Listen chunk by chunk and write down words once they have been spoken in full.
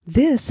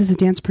This is a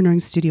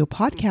Dancepreneuring Studio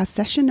podcast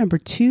session number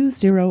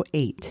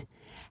 208.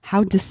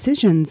 How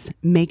decisions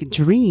make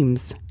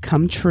dreams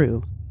come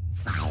true.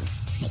 5,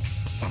 6,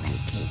 7, 8.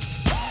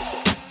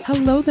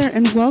 Hello there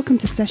and welcome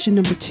to session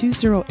number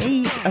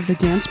 208 of the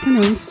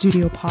Dancepreneuring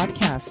Studio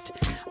podcast.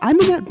 I'm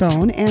Annette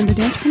Bone and the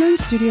Dancepreneuring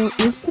Studio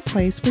is the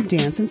place where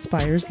dance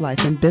inspires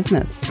life and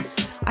business.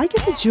 I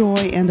get the joy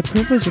and the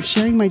privilege of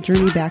sharing my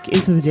journey back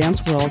into the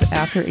dance world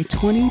after a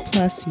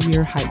 20-plus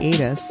year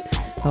hiatus,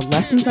 the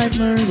lessons I've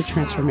learned, the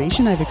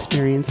transformation I've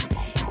experienced,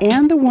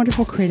 and the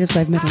wonderful creatives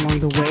I've met along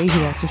the way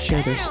who also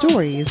share their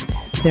stories,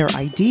 their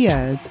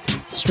ideas,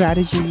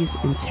 strategies,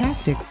 and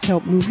tactics to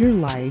help move your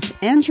life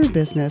and your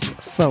business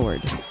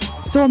forward.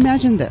 So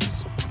imagine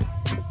this.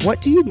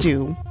 What do you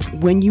do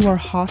when you are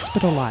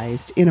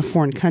hospitalized in a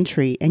foreign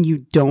country and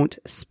you don't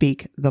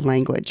speak the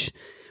language?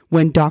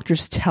 When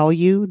doctors tell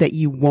you that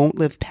you won't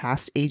live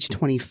past age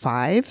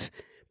 25?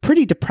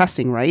 Pretty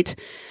depressing, right?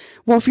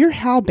 Well, if you're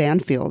Hal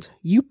Banfield,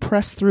 you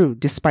press through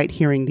despite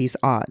hearing these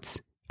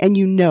odds, and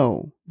you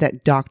know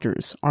that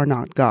doctors are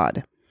not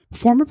God.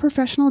 Former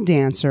professional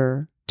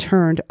dancer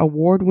turned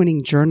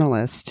award-winning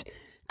journalist,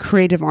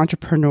 creative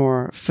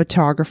entrepreneur,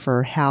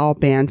 photographer Hal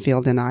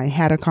Banfield and I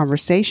had a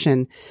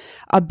conversation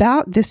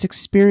about this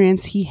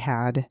experience he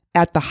had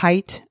at the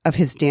height of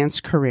his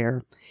dance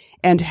career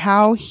and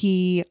how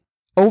he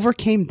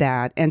overcame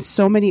that and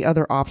so many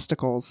other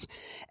obstacles,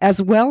 as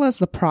well as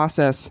the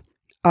process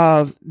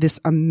of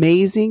this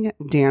amazing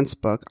dance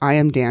book, I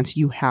Am Dance.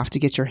 You have to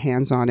get your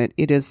hands on it.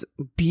 It is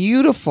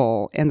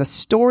beautiful. And the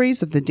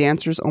stories of the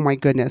dancers, oh my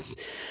goodness.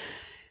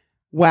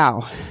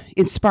 Wow.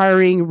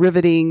 Inspiring,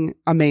 riveting,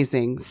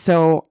 amazing.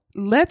 So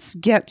let's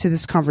get to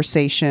this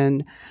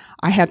conversation.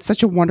 I had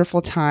such a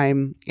wonderful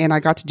time and I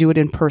got to do it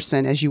in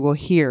person, as you will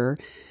hear,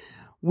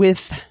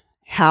 with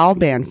Hal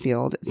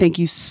Banfield. Thank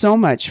you so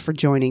much for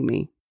joining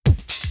me.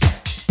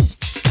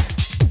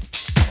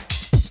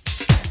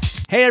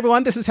 Hey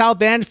everyone, this is Hal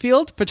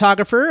Banfield,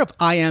 photographer of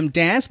I Am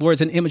Dance, words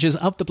and images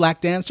of the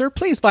Black Dancer.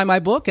 Please buy my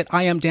book at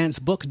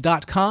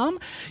iamdancebook.com.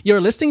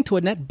 You're listening to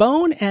Annette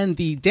Bone and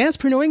the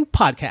Dancepreneuring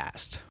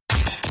Podcast.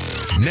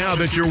 Now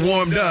that you're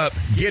warmed up,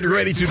 get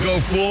ready to go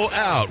full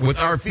out with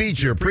our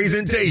feature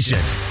presentation.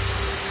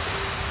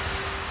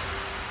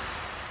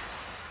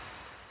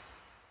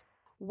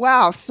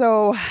 Wow.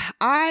 So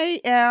I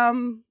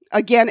am,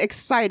 again,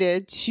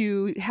 excited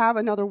to have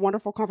another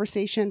wonderful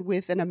conversation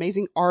with an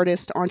amazing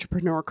artist,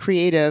 entrepreneur,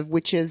 creative,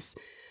 which is,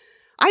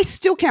 I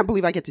still can't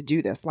believe I get to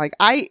do this. Like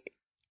I'm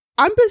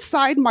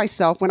beside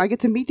myself when I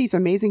get to meet these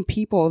amazing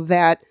people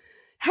that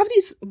have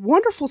these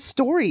wonderful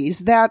stories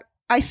that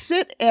I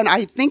sit and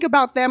I think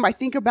about them. I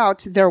think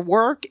about their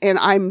work and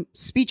I'm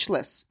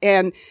speechless.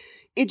 And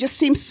it just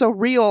seems so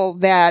real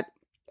that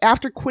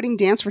after quitting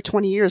dance for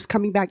 20 years,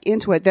 coming back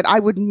into it, that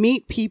I would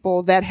meet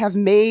people that have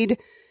made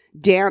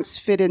dance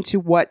fit into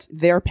what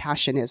their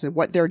passion is and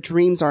what their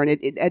dreams are, and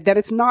that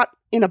it's not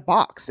in a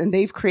box and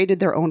they've created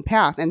their own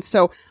path. And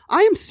so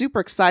I am super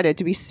excited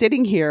to be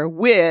sitting here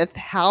with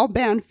Hal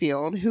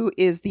Banfield, who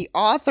is the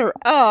author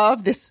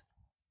of this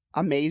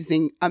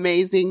amazing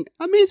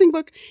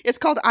book. It's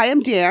called I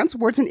Am Dance,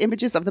 Words and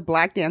Images of the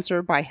Black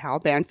Dancer by Hal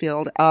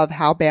Banfield of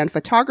Hal Ban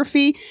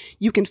Photography.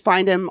 You can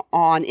find him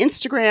on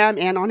Instagram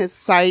and on his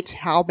site,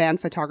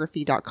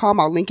 halbanphotography.com.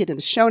 I'll link it in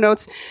the show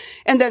notes.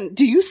 And then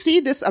do you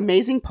see this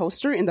amazing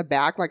poster in the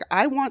back? Like,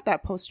 I want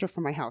that poster for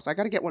my house. I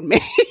got to get one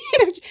made.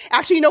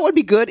 Actually, you know what would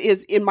be good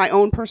is in my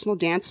own personal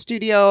dance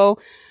studio,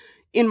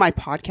 in my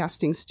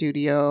podcasting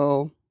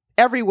studio,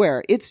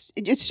 everywhere. It's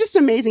just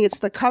amazing. It's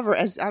the cover,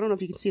 as I don't know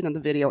if you can see it on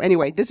the video.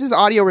 Anyway, this is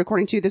audio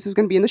recording too. This is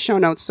going to be in the show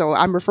notes. So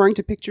I'm referring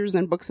to pictures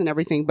and books and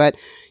everything, but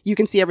you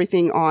can see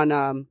everything on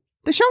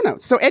the show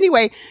notes. So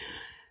anyway,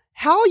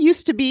 Hal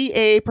used to be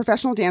a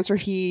professional dancer.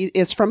 He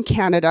is from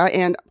Canada.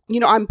 And, you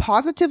know, I'm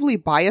positively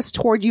biased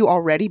toward you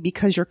already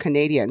because you're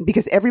Canadian,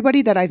 because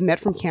everybody that I've met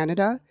from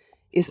Canada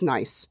is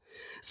nice.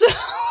 So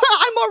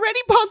I'm already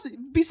positive.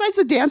 Besides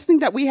the dance thing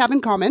that we have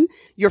in common,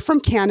 you're from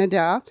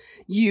Canada.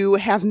 You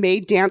have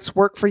made dance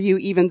work for you,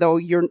 even though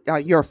you're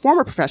a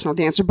former professional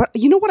dancer. But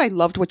you know what? I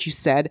loved what you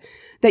said,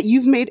 that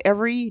you've made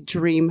every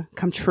dream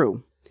come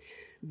true.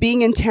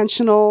 Being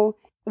intentional.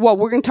 Well,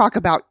 we're going to talk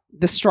about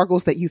the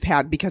struggles that you've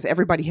had because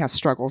everybody has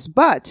struggles.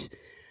 But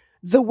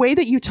the way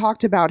that you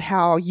talked about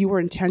how you were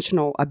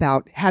intentional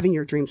about having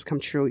your dreams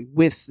come true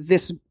with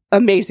this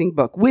amazing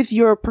book, with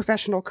your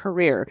professional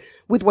career,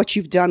 with what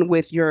you've done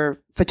with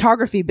your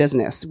photography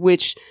business,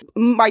 which,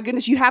 my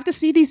goodness, you have to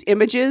see these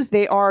images.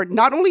 They are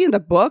not only in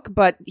the book,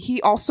 but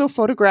he also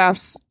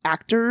photographs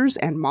actors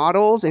and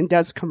models and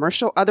does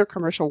other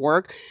commercial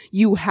work.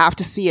 You have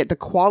to see it. The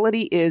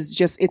quality is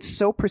just, it's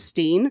so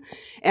pristine.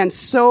 And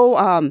so,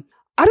 I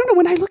don't know,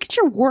 when I look at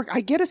your work,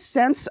 I get a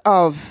sense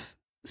of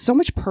so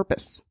much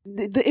purpose.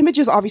 The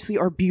images obviously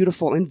are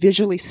beautiful and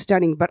visually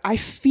stunning, but I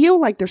feel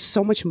like there's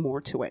so much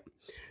more to it.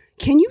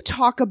 Can you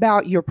talk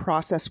about your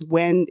process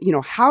when,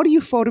 how do you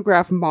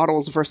photograph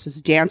models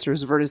versus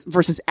dancers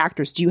versus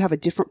actors? Do you have a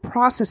different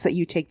process that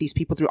you take these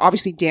people through?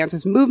 Obviously, dance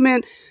is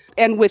movement.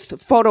 And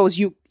with photos,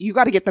 you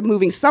got to get them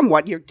moving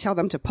somewhat. You tell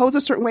them to pose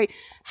a certain way.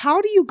 How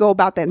do you go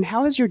about that? And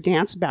how has your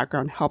dance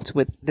background helped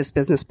with this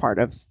business part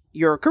of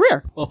your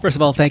career? Well, first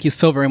of all, thank you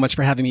so very much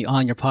for having me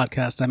on your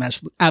podcast. I'm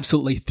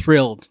absolutely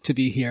thrilled to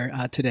be here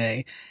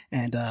today.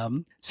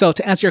 And so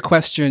to answer your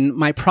question,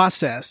 my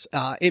process,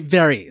 it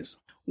varies.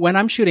 When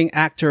I'm shooting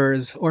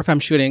actors, or if I'm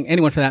shooting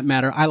anyone for that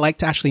matter, I like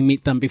to actually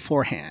meet them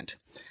beforehand,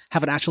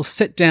 have an actual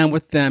sit down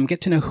with them,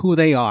 get to know who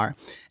they are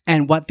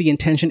and what the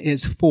intention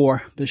is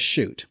for the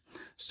shoot.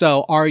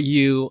 So are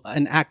you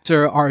an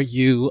actor? Are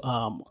you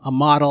a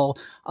model?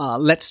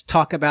 Let's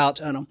talk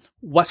about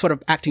what sort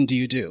of acting do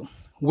you do?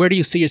 Where do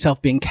you see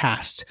yourself being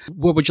cast?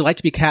 Where would you like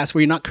to be cast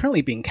where you're not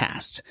currently being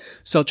cast?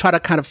 So try to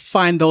kind of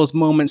find those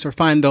moments or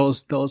find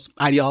those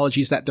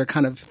ideologies that they're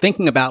kind of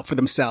thinking about for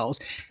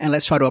themselves. And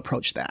let's try to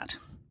approach that.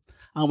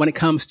 When it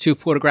comes to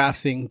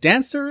photographing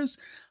dancers,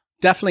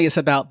 definitely it's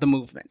about the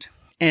movement.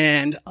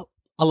 And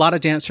a lot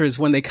of dancers,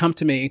 when they come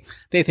to me,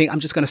 they think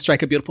I'm just going to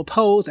strike a beautiful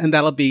pose and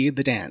that'll be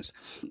the dance.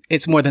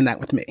 It's more than that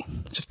with me,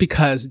 just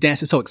because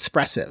dance is so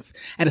expressive.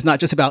 And it's not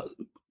just about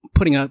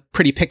putting a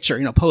pretty picture,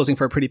 posing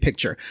for a pretty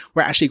picture.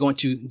 We're actually going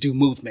to do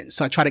movement.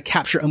 So I try to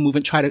capture a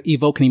movement, try to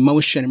evoke an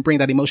emotion and bring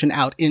that emotion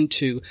out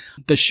into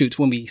the shoots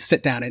when we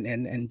sit down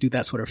and do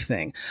that sort of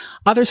thing.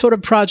 Other sort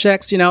of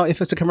projects,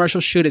 if it's a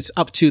commercial shoot, it's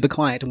up to the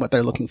client and what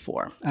they're looking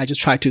for. I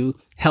just try to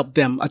help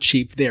them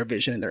achieve their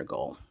vision and their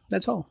goal.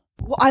 That's all.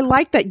 Well, I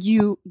like that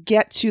you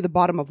get to the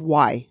bottom of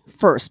why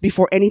first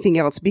before anything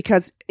else,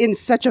 because in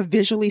such a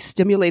visually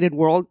stimulated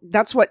world,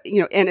 that's what,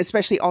 and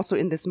especially also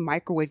in this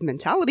microwave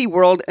mentality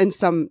world, in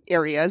some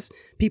areas,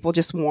 people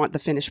just want the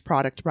finished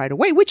product right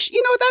away, which,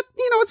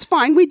 it's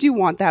fine. We do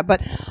want that.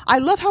 But I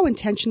love how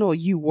intentional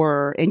you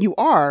were and you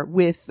are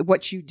with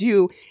what you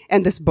do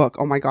and this book.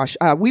 Oh my gosh.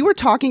 We were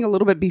talking a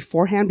little bit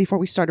beforehand before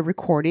we started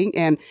recording.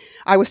 And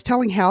I was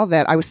telling Hal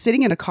that I was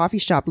sitting in a coffee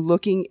shop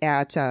looking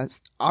at,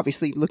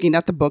 obviously looking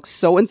at the book,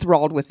 so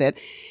enthralled with it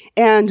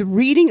and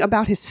reading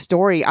about his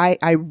story.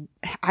 I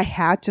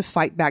had to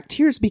fight back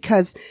tears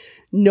because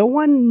no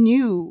one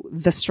knew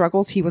the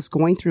struggles he was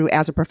going through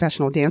as a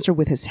professional dancer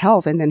with his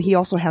health. And then he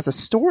also has a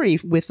story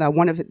with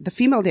one of the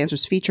female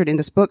dancers featured in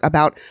this book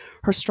about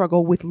her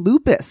struggle with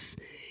lupus.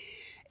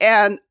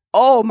 And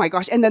oh my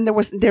gosh. And then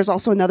there's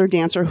also another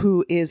dancer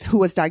who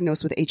was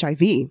diagnosed with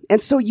HIV.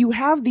 And so you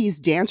have these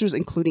dancers,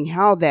 including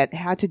Hal, that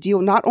had to deal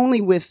not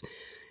only with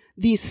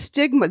these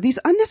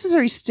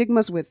unnecessary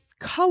stigmas with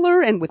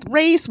color and with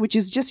race, which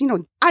is just,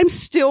 I'm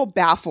still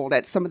baffled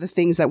at some of the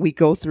things that we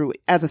go through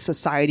as a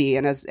society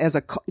and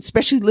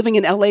especially living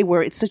in LA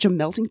where it's such a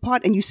melting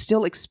pot and you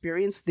still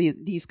experience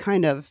these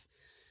kind of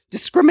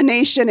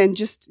discrimination and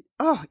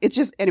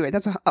anyway,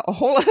 that's a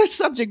whole other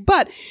subject.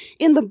 But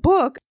in the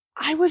book,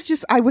 I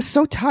was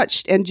so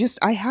touched and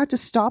I had to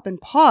stop and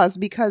pause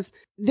because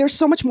there's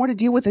so much more to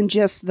deal with than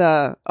just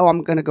I'm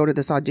going to go to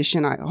this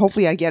audition.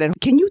 Hopefully I get it.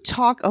 Can you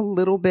talk a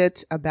little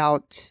bit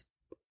about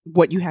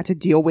what you had to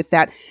deal with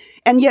that?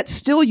 And yet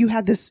still you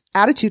had this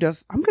attitude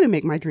of, I'm going to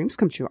make my dreams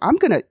come true. If I'm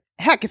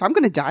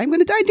going to die, I'm going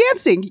to die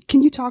dancing.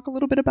 Can you talk a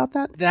little bit about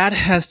that? That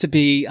has to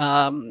be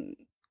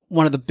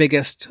one of the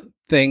biggest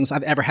things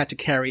I've ever had to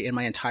carry in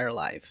my entire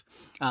life.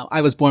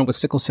 I was born with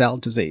sickle cell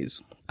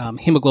disease.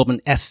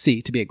 Hemoglobin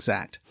SC to be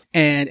exact.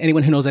 And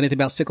anyone who knows anything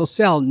about sickle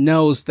cell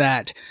knows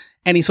that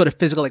any sort of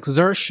physical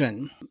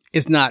exertion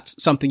is not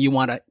something you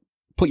want to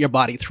put your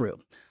body through.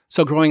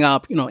 So growing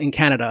up, in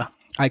Canada,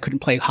 I couldn't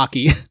play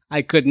hockey.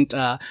 I couldn't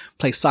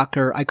play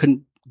soccer. I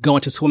couldn't go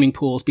into swimming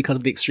pools because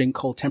of the extreme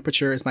cold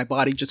temperatures. My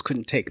body just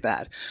couldn't take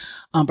that.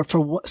 But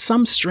for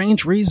some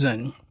strange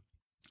reason,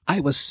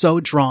 I was so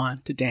drawn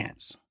to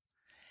dance.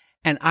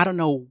 And I don't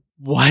know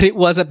what it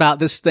was about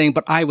this thing,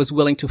 but I was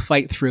willing to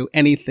fight through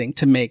anything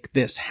to make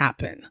this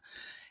happen.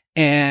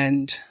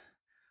 And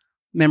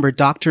remember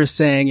doctors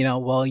saying,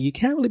 well, you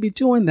can't really be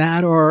doing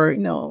that, or,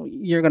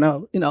 you're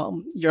going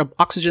to, your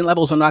oxygen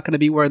levels are not going to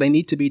be where they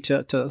need to be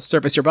to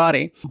service your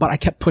body. But I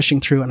kept pushing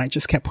through and I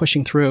just kept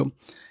pushing through.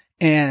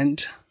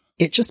 And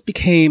it just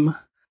became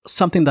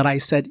something that I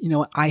said,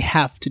 I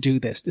have to do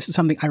this. This is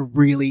something I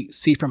really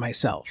see for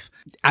myself.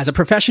 As a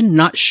profession,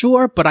 not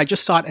sure, but I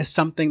just saw it as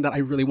something that I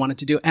really wanted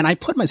to do. And I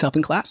put myself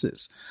in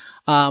classes.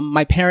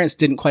 My parents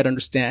didn't quite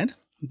understand,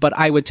 but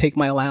I would take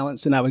my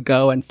allowance and I would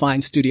go and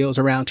find studios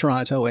around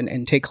Toronto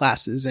and take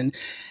classes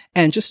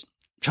and just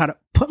try to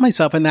put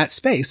myself in that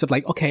space of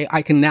like, okay,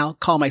 I can now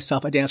call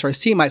myself a dancer. I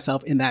see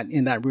myself in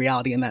that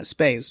reality, in that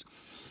space.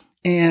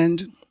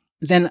 And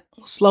then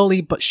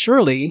slowly but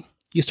surely,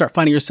 you start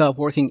finding yourself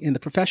working in the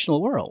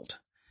professional world.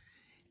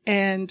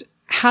 And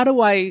how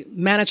do I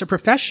manage a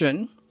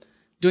profession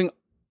doing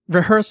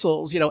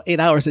rehearsals, 8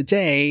 hours a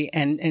day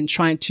and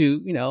trying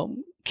to,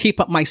 keep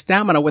up my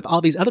stamina with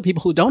all these other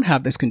people who don't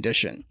have this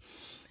condition?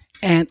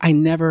 And I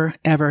never,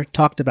 ever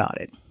talked about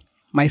it.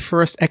 My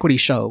first equity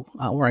show,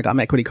 where I got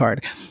my equity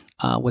card,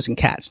 was in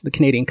Cats, the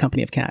Canadian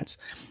company of Cats.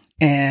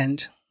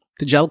 And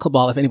The Jellicle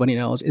Ball, if anybody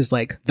knows, is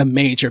like the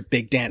major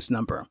big dance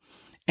number.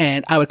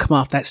 And I would come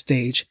off that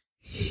stage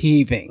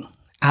heaving,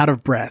 out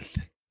of breath,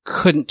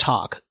 couldn't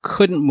talk,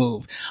 couldn't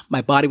move.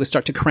 My body would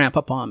start to cramp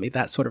up on me,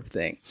 that sort of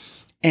thing.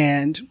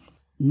 And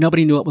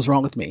nobody knew what was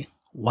wrong with me.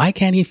 Why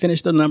can't he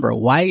finish the number?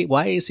 Why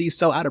is he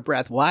so out of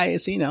breath? Why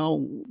is he,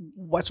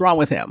 what's wrong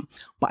with him?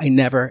 But I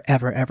never,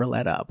 ever, ever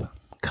let up.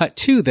 Cut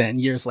to then,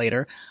 years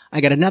later, I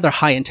get another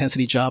high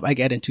intensity job. I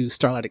get into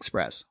Starlight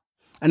Express,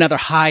 another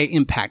high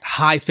impact,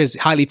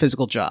 highly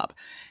physical job.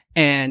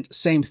 And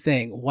same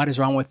thing. What is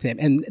wrong with him?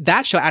 And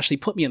that show actually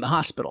put me in the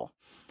hospital.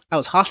 I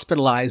was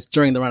hospitalized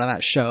during the run of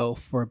that show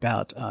for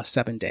about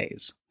 7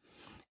 days.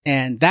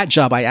 And that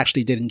job I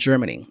actually did in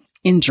Germany,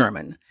 in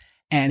German.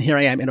 And here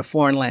I am in a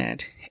foreign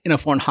land, in a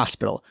foreign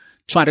hospital,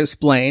 trying to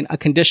explain a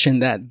condition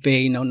that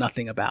they know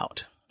nothing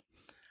about.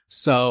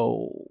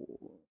 So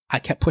I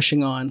kept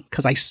pushing on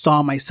because I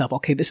saw myself,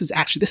 okay, this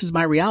is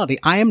my reality.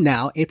 I am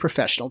now a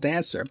professional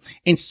dancer.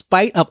 In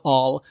spite of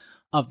all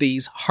of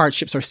these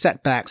hardships or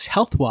setbacks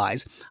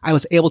health-wise, I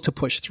was able to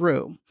push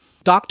through.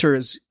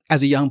 Doctors,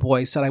 as a young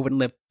boy, said I wouldn't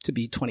live to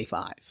be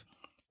 25.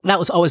 That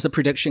was always the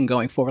prediction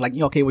going forward. Like,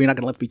 okay, well, you're not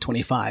going to live to be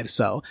 25.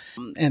 So,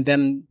 and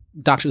then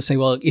doctors would say,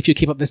 well, if you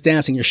keep up this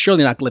dancing, you're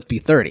surely not going to live to be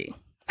 30.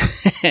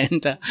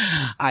 And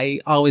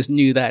I always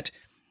knew that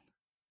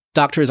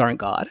doctors aren't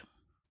God.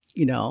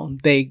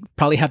 They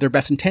probably have their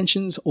best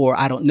intentions, or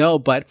I don't know,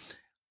 but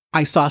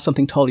I saw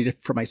something totally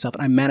different for myself,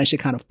 and I managed to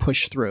kind of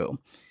push through.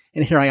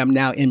 And here I am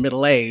now in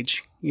middle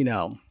age.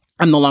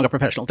 I'm no longer a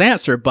professional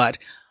dancer, but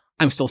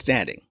I'm still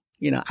standing,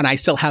 and I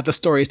still have the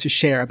stories to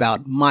share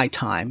about my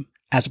time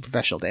as a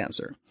professional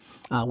dancer,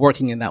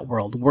 working in that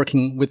world,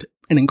 working with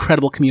an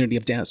incredible community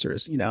of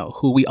dancers,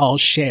 who we all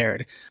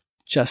shared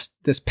just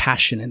this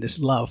passion and this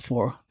love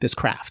for this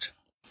craft.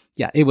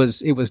 Yeah, it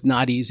was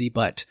not easy,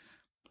 but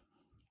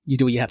you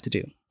do what you have to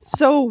do.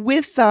 So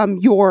with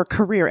your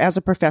career as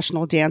a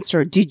professional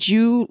dancer, did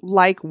you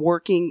like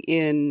working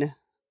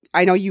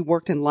I know you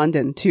worked in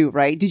London too,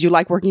 right? Did you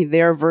like working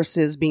there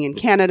versus being in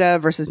Canada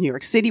versus New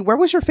York City? Where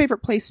was your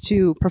favorite place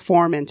to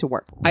perform and to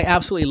work? I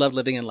absolutely love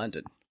living in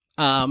London.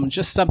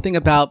 Just something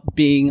about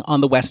being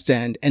on the West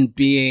End and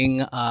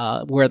being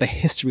where the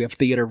history of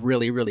theater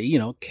really,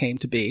 really, came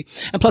to be.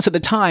 And plus, at the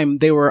time,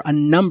 there were a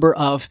number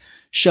of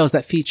shows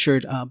that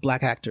featured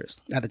Black actors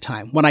at the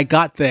time. When I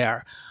got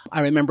there,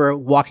 I remember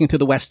walking through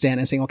the West End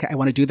and saying, okay, I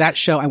want to do that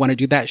show, I want to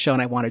do that show,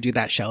 and I want to do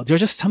that show. There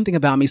was just something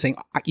about me saying,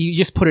 you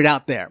just put it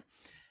out there.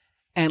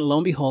 And lo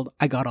and behold,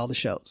 I got all the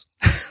shows.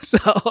 So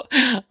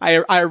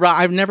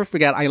I'll never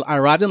forget. I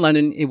arrived in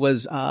London. It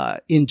was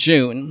in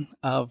June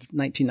of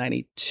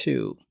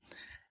 1992,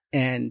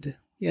 and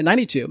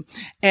 92.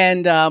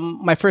 And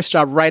my first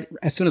job, right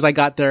as soon as I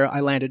got there, I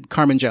landed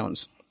Carmen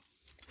Jones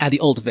at the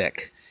Old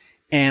Vic,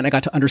 and I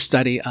got to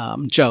understudy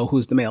Joe,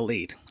 who's the male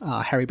lead.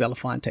 Harry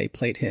Belafonte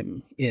played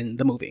him in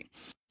the movie.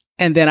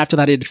 And then after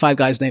that, I did Five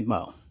Guys Named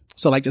Mo.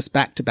 So like just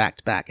back to back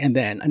to back. And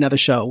then another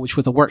show, which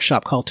was a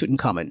workshop called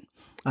Tutankhamun,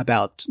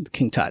 about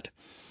King Tut.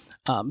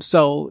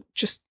 So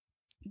just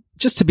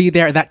to be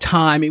there at that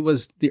time, it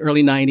was the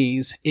early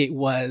 90s.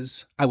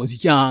 I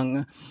was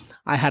young.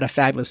 I had a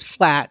fabulous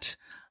flat.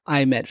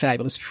 I met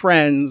fabulous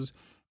friends.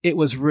 I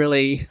was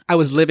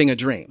living a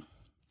dream.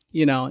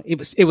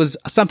 It was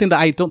something that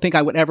I don't think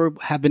I would ever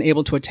have been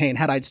able to attain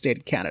had I stayed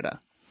in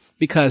Canada,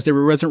 because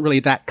there wasn't really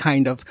that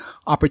kind of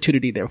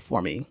opportunity there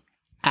for me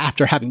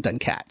after having done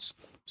Cats.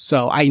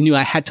 So I knew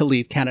I had to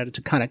leave Canada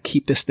to kind of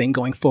keep this thing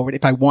going forward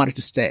if I wanted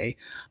to stay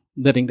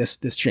living this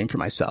dream for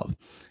myself.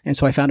 And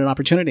so I found an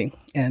opportunity,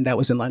 and that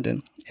was in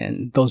London.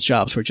 And those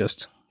jobs were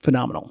just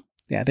phenomenal.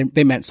 Yeah,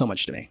 they meant so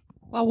much to me.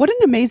 Well, what an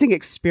amazing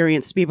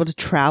experience to be able to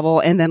travel.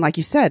 And then, like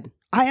you said,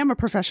 I am a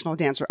professional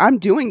dancer. I'm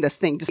doing this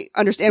thing to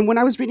understand. When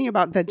I was reading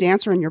about the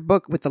dancer in your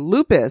book with the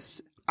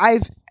lupus,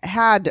 I've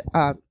had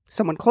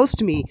someone close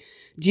to me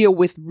deal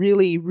with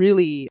really,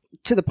 really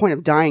to the point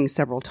of dying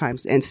several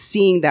times, and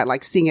seeing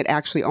it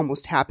actually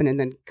almost happen, and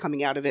then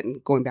coming out of it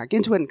and going back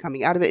into it and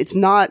coming out of it. It's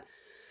not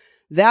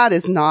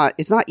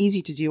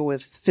easy to deal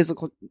with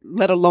physical,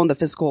 let alone the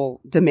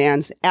physical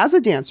demands as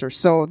a dancer.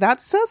 So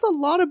that says a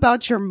lot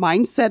about your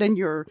mindset and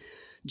your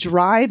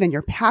drive and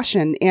your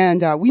passion.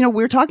 And, we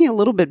were talking a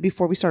little bit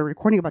before we started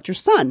recording about your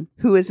son,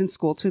 who is in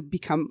school to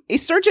become a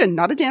surgeon,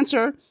 not a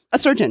dancer, a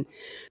surgeon.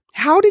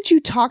 How did you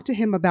talk to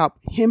him about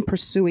him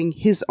pursuing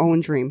his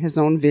own dream, his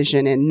own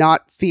vision, and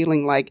not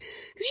feeling like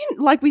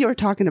we were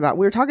talking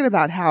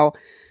about how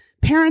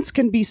parents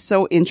can be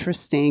so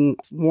interesting,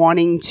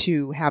 wanting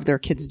to have their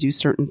kids do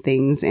certain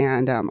things.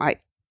 And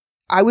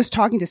I was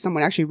talking to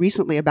someone actually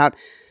recently about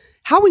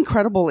how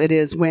incredible it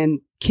is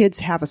when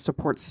kids have a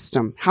support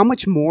system, how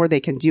much more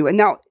they can do. And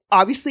now,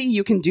 obviously,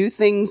 you can do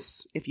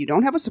things if you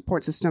don't have a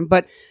support system,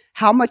 but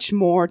how much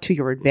more to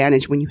your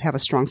advantage when you have a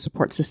strong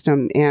support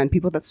system and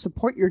people that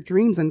support your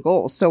dreams and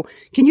goals. So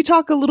can you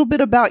talk a little bit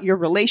about your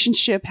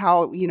relationship?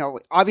 How,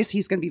 obviously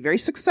he's going to be very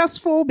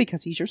successful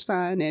because he's your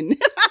son, and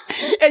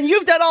and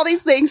you've done all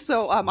these things.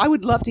 So I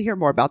would love to hear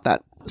more about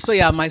that. So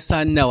yeah, my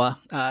son Noah,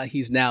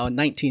 he's now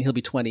 19. He'll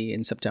be 20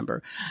 in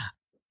September.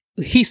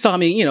 he saw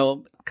me,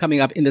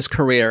 coming up in this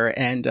career.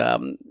 And,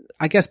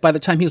 I guess by the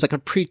time he was like a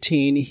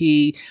preteen,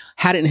 he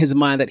had it in his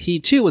mind that he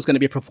too was going to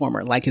be a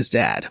performer like his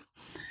dad.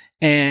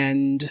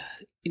 And,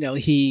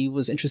 he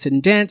was interested in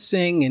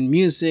dancing and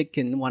music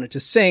and wanted to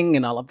sing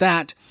and all of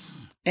that.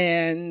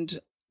 And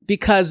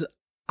because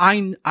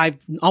I've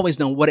always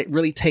known what it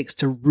really takes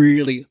to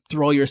really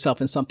throw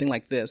yourself in something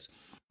like this,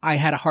 I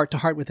had a heart to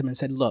heart with him and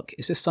said, look,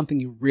 is this something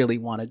you really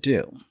want to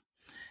do?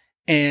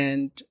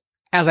 And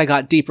as I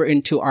got deeper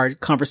into our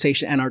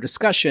conversation and our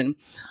discussion,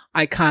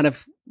 I kind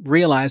of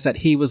realized that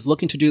he was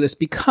looking to do this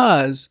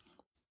because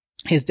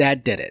his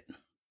dad did it,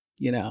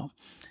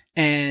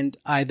 And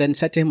I then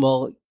said to him,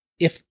 well,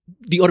 if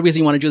the only reason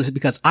you want to do this is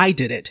because I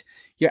did it,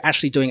 you're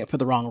actually doing it for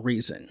the wrong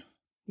reason.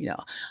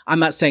 I'm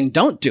not saying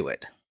don't do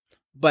it,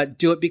 but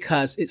do it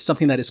because it's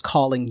something that is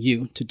calling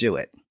you to do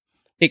it.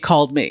 It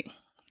called me,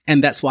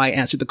 and that's why I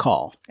answered the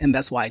call, and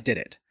that's why I did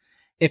it.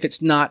 If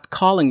it's not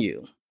calling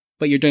you,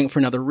 but you're doing it for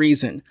another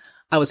reason,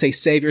 I would say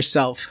save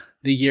yourself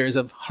the years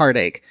of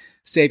heartache,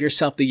 save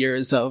yourself the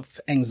years of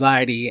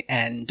anxiety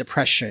and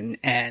depression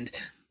and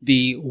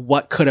the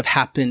what could have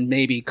happened,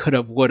 maybe, could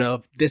have, would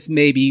have, this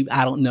maybe,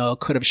 I don't know,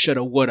 could have, should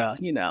have, would have,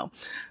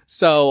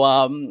 So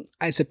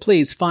I said,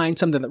 please find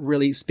something that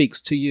really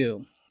speaks to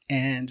you.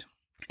 And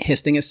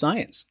his thing is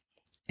science.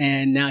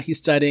 And now he's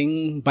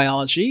studying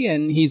biology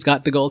and he's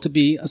got the goal to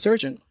be a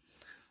surgeon.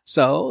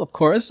 So, of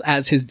course,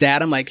 as his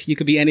dad, I'm like, you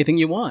could be anything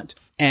you want.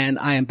 And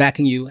I am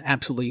backing you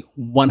absolutely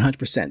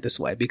 100% this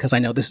way because I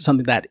know this is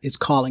something that is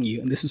calling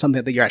you and this is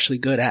something that you're actually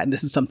good at. And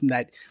this is something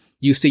that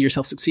you see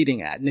yourself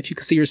succeeding at. And if you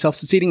can see yourself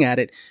succeeding at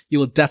it, you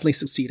will definitely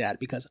succeed at it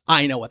because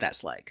I know what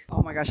that's like.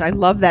 Oh my gosh, I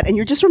love that. And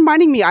you're just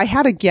reminding me, I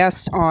had a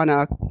guest on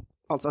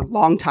it's a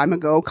long time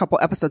ago, a couple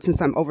episodes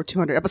since I'm over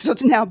 200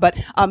 episodes now, but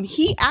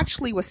he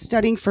actually was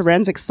studying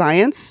forensic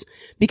science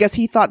because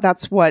he thought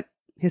that's what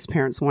his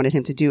parents wanted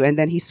him to do. And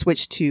then he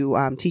switched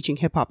to teaching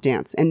hip hop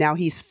dance and now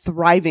he's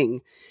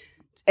thriving.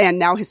 And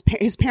now his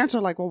parents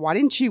are like, well, why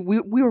didn't you?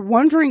 We were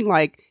wondering,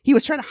 like, he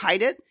was trying to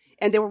hide it.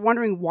 And they were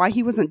wondering why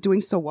he wasn't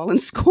doing so well in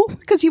school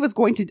because he was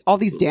going to all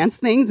these dance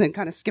things and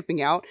kind of skipping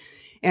out.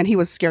 And he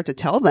was scared to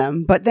tell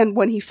them. But then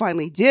when he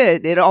finally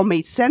did, it all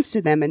made sense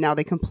to them. And now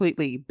they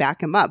completely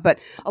back him up. But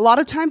a lot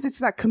of times it's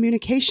that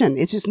communication.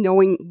 It's just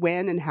knowing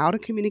when and how to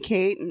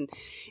communicate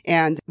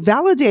and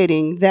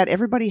validating that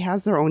everybody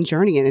has their own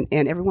journey and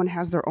everyone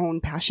has their own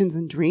passions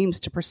and dreams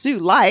to pursue.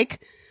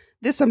 Like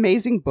this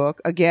amazing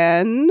book.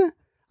 Again,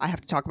 I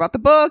have to talk about the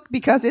book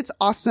because it's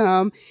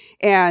awesome.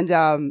 And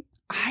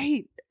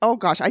oh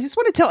gosh, I just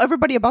want to tell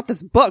everybody about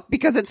this book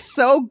because it's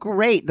so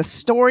great. The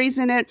stories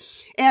in it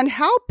and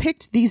Hal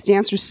picked these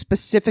dancers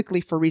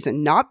specifically for a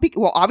reason.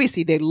 Well,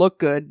 obviously they look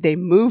good. They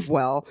move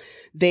well.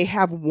 They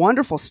have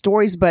wonderful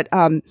stories, but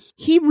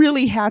he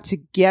really had to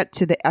get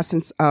to the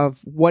essence of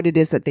what it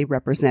is that they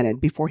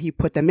represented before he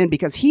put them in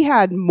because he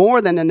had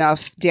more than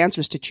enough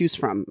dancers to choose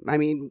from. I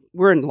mean,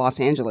 we're in Los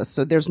Angeles,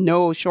 so there's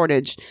no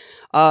shortage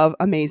of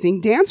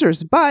amazing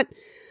dancers, but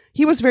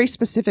he was very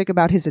specific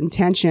about his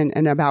intention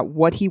and about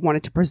what he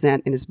wanted to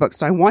present in his book.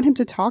 So I want him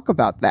to talk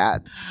about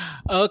that.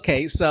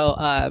 Okay. So,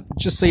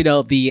 just so you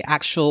know,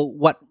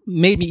 what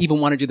made me even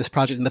want to do this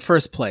project in the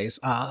first place,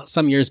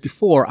 some years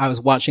before I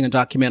was watching a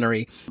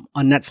documentary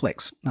on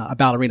Netflix, A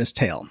Ballerina's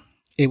Tale.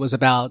 It was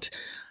about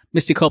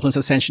Misty Copeland's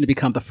ascension to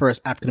become the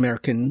first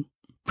African-American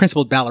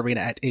principal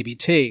ballerina at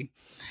ABT.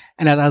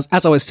 And as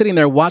I was sitting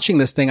there watching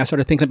this thing, I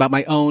started thinking about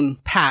my own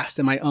past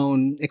and my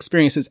own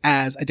experiences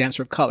as a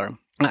dancer of color,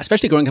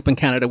 especially growing up in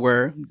Canada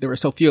where there were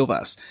so few of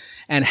us,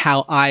 and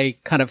how I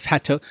kind of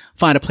had to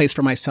find a place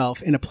for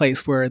myself in a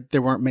place where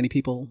there weren't many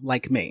people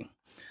like me.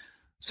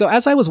 So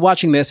as I was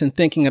watching this and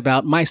thinking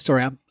about my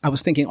story, I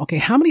was thinking, okay,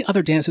 how many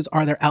other dancers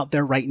are there out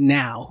there right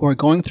now who are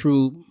going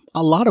through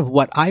a lot of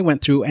what I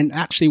went through and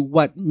actually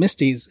what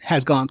Misty's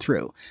has gone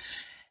through?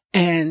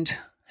 And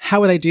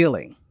how are they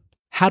dealing?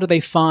 How do they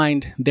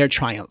find their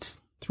triumph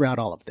throughout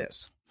all of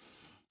this?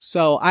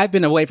 So I've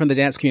been away from the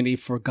dance community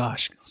for,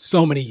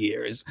 so many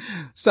years.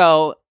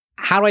 So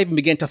how do I even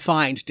begin to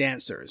find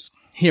dancers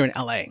here in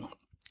LA?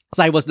 Because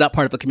I was not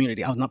part of the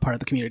community. I was not part of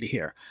the community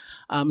here.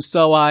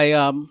 So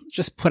I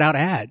just put out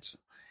ads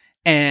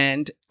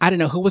and I didn't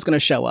know who was going to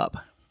show up.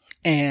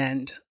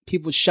 And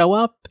people would show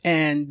up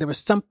and there was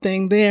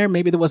something there.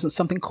 Maybe there wasn't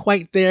something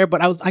quite there,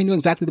 but I knew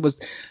exactly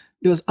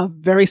there was a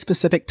very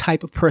specific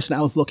type of person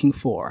I was looking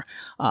for.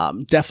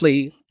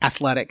 Definitely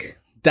athletic,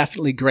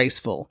 definitely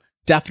graceful,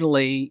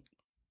 definitely,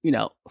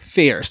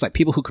 fierce, like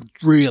people who could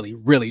really,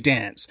 really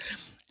dance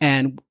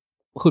and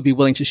who'd be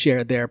willing to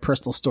share their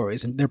personal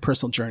stories and their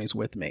personal journeys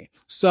with me.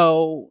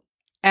 So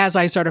as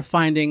I started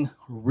finding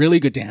really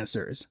good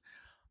dancers,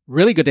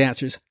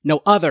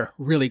 no other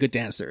really good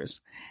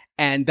dancers.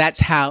 And that's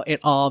how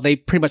they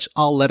pretty much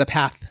all led a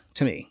path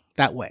to me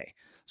that way.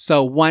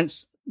 So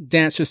once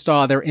dancers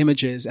saw their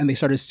images and they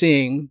started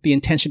seeing the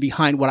intention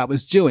behind what I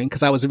was doing,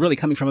 because I was really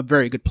coming from a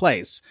very good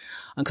place,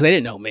 because they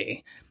didn't know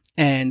me.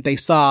 And they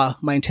saw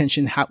my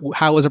intention, how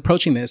I was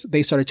approaching this.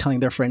 They started telling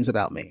their friends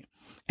about me.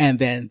 And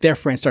then their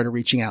friends started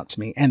reaching out to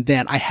me. And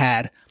then I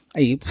had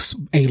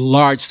a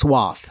large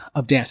swath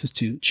of dances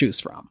to choose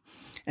from.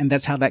 And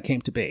that's how that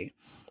came to be.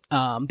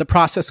 The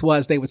process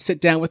was they would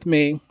sit down with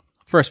me.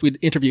 First, we'd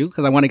interview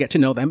because I want to get to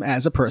know them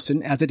as a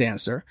person, as a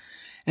dancer,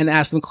 and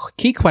ask them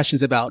key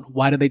questions about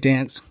why do they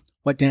dance,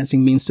 what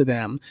dancing means to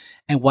them,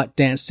 and what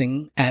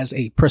dancing as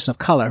a person of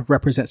color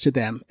represents to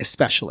them,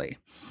 especially.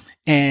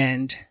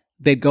 And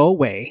they'd go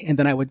away, and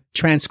then I would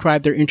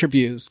transcribe their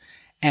interviews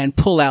and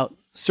pull out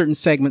certain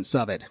segments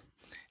of it.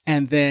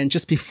 And then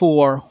just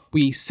before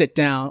we sit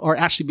down, or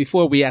actually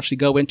before we actually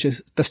go into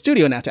the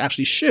studio now to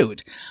actually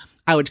shoot,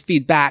 I would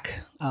feed back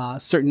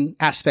certain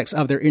aspects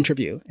of their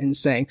interview and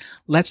saying,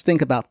 let's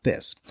think about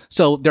this.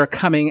 So they're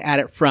coming at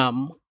it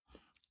from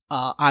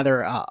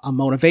either a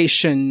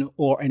motivation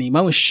or an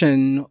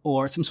emotion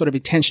or some sort of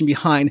intention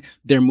behind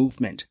their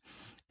movement.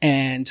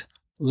 And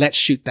let's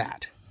shoot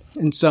that.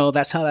 And so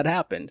that's how that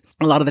happened.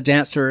 A lot of the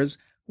dancers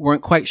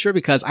weren't quite sure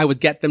because I would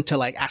get them to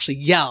like actually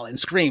yell and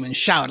scream and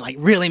shout and like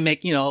really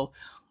make,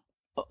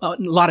 a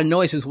lot of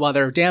noises while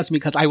they're dancing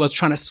because I was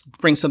trying to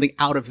bring something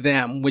out of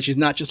them, which is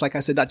not just, like I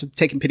said, not just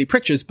taking pretty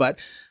pictures, but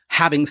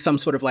having some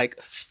sort of like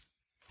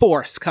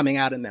force coming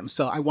out in them.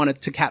 So I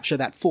wanted to capture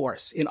that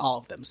force in all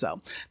of them.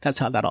 So that's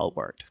how that all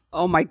worked.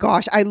 Oh my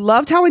gosh. I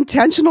loved how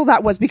intentional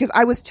that was because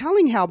I was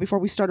telling Hal before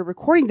we started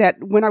recording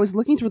that when I was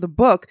looking through the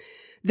book,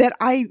 that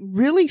I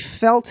really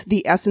felt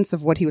the essence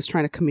of what he was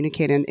trying to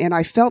communicate. And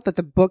I felt that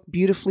the book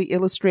beautifully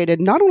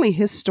illustrated not only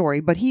his story,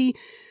 but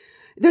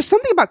there's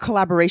something about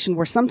collaboration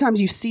where sometimes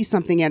you see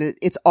something and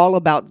it's all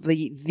about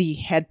the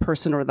head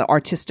person or the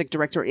artistic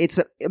director. It's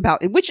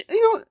about which,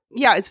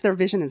 it's their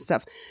vision and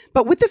stuff.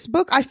 But with this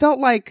book, I felt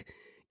like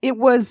it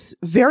was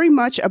very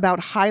much about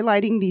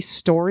highlighting these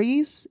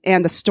stories,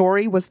 and the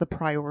story was the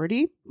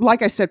priority.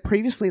 Like I said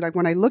previously, like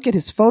when I look at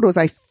his photos,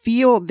 I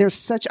feel that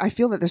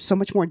there's so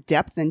much more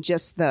depth than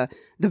just the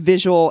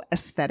visual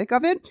aesthetic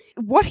of it.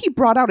 What he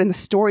brought out in the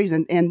stories,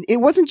 and it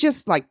wasn't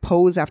just like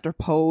pose after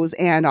pose.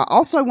 And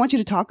also I want you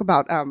to talk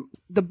about,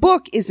 the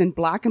book is in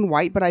black and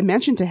white, but I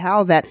mentioned to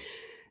Hal that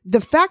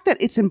the fact that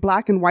it's in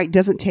black and white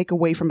doesn't take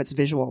away from its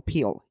visual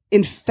appeal.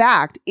 In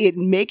fact, it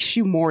makes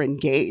you more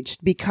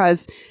engaged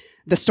because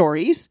the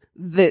stories,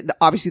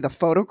 obviously the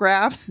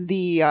photographs,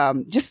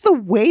 just the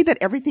way that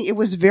everything, it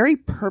was very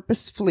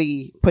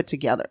purposefully put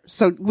together.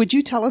 So would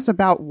you tell us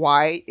about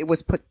why it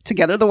was put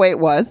together the way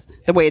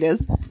it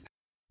is?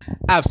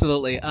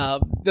 Absolutely.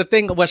 The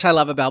thing which I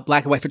love about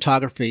black and white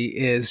photography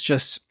is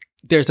just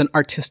there's an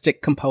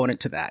artistic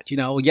component to that.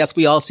 Yes,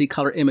 we all see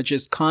color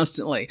images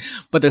constantly,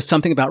 but there's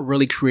something about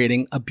really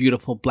creating a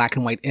beautiful black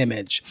and white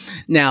image.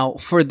 Now,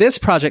 for this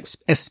project,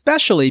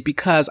 especially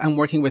because I'm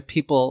working with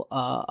people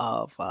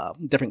of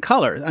different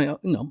colors,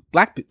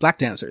 black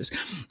dancers,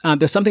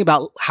 there's something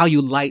about how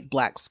you light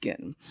black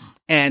skin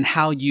and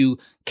how you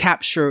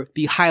capture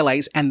the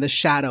highlights and the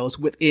shadows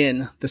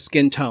within the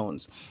skin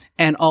tones.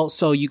 And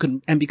also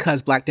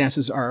because black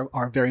dancers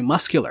are very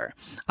muscular,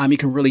 you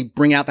can really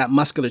bring out that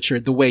musculature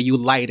the way you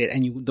light it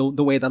and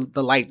the way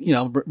the light,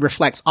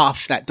 reflects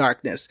off that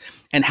darkness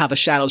and how the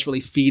shadows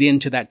really feed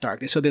into that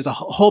darkness. So there's a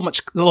whole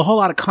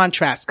lot of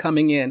contrast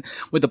coming in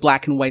with the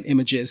black and white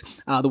images,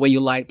 the way you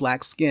light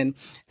black skin.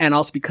 And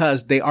also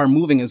because they are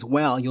moving as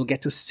well, you'll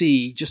get to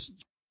see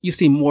you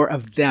see more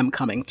of them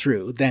coming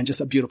through than just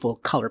a beautiful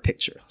color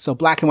picture. So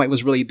black and white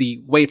was really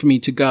the way for me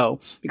to go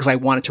because I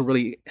wanted to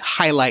really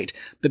highlight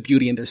the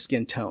beauty in their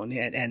skin tone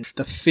and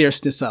the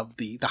fierceness of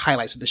the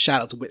highlights of the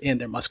shadows within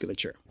their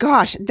musculature.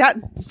 Gosh, that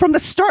from the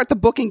start, the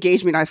book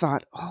engaged me and I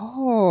thought,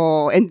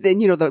 and then,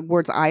 the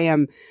words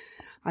I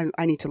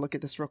need to look at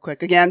this real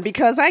quick again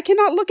because I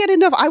cannot look at it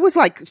enough. I was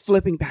like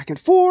flipping back and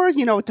forth,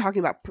 talking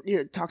about,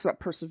 talks about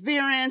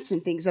perseverance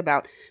and things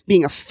about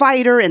being a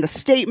fighter and the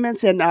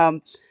statements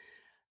and,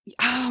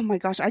 oh my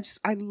gosh,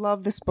 I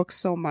love this book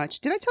so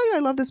much. Did I tell you I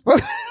love this book?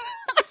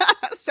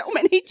 So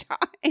many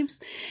times.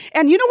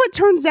 And you know what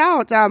turns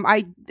out?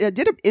 I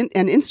did an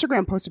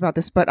Instagram post about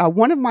this, but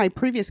one of my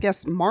previous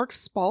guests, Mark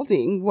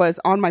Spalding, was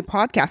on my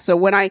podcast. So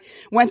when I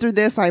went through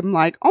this, I'm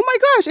like, oh my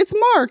gosh, it's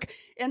Mark.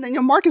 And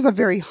then, Mark is a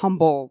very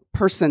humble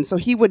person, so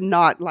he would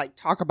not like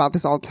talk about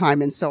this all the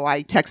time. And so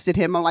I texted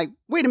him. I'm like,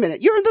 wait a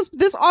minute, you're in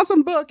this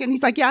awesome book. And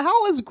he's like, yeah,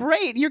 Hal is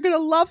great. You're going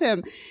to love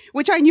him,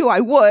 which I knew I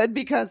would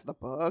because the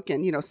book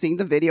and, seeing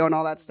the video and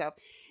all that stuff.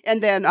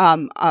 And then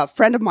a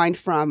friend of mine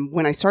from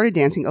when I started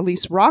dancing,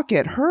 Elise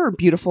Rocket, her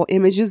beautiful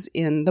images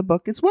in the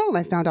book as well. And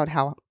I found out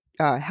how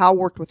Hal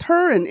worked with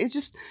her. And it's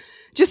just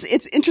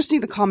it's interesting,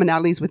 the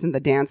commonalities within the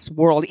dance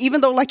world, even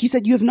though, like you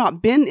said, you have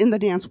not been in the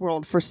dance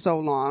world for so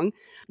long.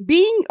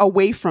 Being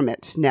away from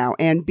it now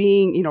and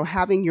being,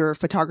 having your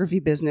photography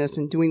business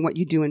and doing what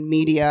you do in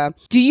media,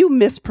 do you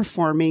miss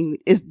performing?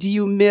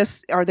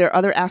 Are there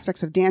other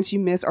aspects of dance you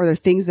miss? Are there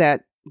things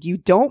that you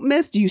don't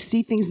miss? Do you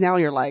see things now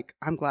you're like,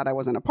 I'm glad I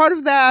wasn't a part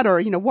of that?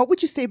 Or, what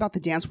would you say about the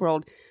dance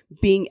world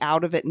being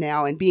out of it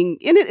now and being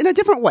in it in a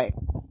different way?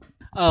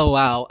 Oh,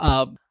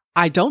 wow.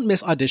 I don't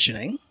miss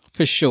auditioning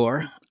for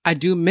sure. I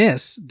do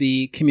miss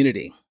the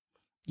community.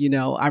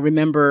 I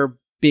remember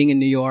being in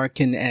New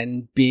York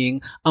and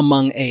being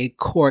among a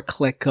core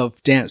clique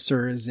of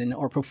dancers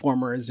or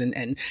performers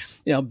and,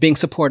 being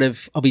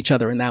supportive of each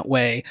other in that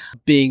way,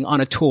 being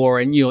on a tour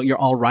and, you're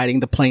all riding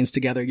the planes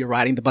together, you're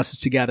riding the buses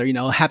together,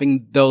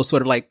 having those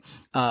sort of like,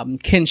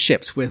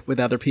 kinships with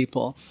other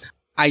people.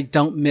 I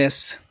don't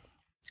miss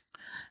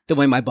the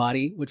way my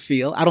body would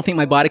feel. I don't think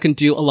my body can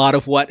do a lot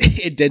of what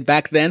it did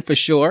back then, for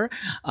sure.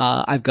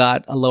 I've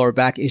got a lower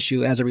back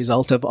issue as a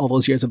result of all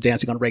those years of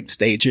dancing on raked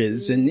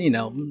stages and,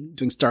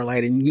 doing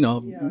starlight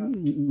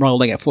and,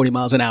 rolling at 40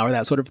 miles an hour,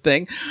 that sort of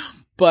thing.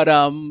 But,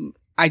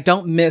 I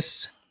don't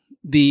miss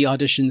the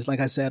auditions. Like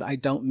I said, I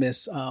don't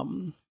miss,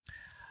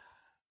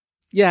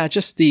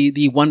 just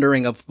the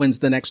wondering of when's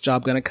the next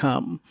job going to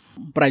come.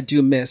 But I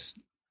do miss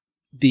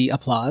the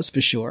applause for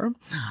sure.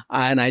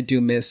 And I do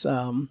miss,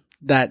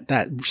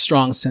 that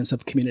strong sense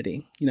of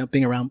community,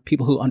 being around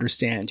people who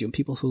understand you and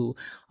people who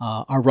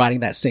are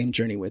riding that same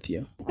journey with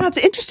you. Now, it's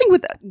interesting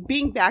with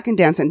being back in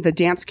dance and the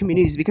dance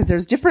communities because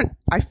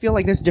I feel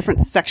like there's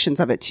different sections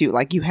of it too.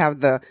 Like you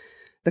have the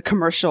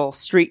commercial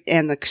street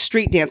and the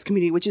street dance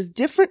community, which is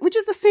different, which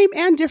is the same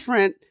and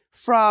different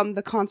from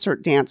the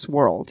concert dance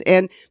world.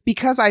 And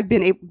because of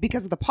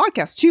the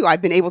podcast too,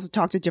 I've been able to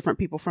talk to different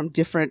people from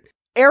different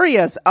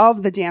areas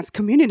of the dance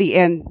community.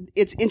 And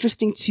it's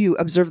interesting to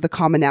observe the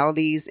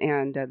commonalities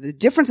and the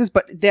differences.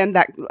 But then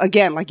that,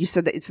 again, like you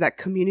said, that it's that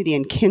community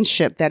and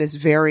kinship that is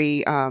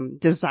very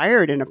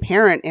desired and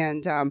apparent.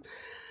 And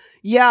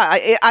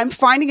I'm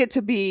finding it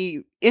to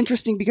be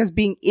interesting because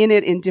being in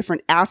it in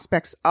different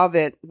aspects of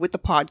it with the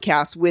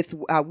podcast, with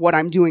what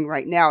I'm doing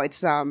right now,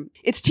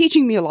 it's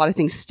teaching me a lot of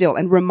things still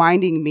and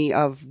reminding me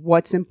of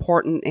what's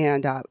important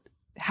and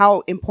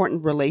how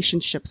important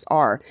relationships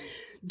are.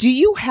 Do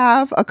you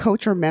have a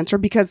coach or mentor?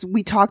 Because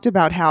we talked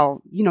about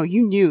how,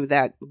 you knew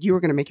that you were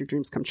going to make your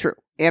dreams come true.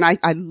 And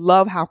I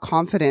love how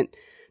confident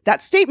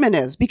that statement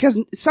is because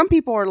some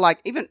people are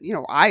like, even,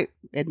 I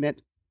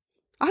admit,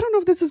 I don't know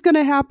if this is going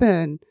to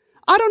happen.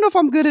 I don't know if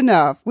I'm good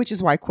enough, which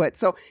is why I quit.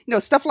 So,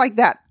 stuff like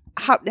that.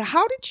 How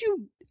did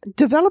you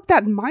develop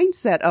that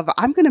mindset of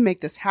I'm going to make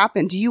this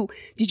happen?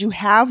 Did you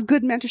have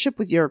good mentorship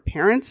with your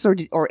parents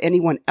or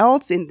anyone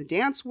else in the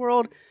dance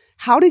world?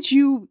 How did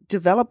you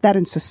develop that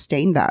and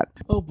sustain that?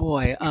 Oh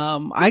boy.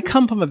 I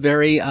come from a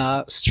very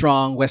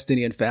strong West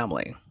Indian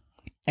family.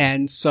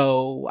 And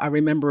so I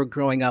remember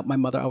growing up, my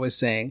mother always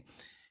saying,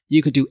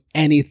 you could do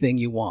anything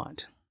you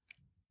want.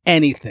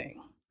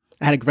 Anything.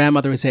 I had a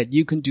grandmother who said,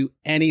 you can do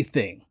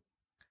anything.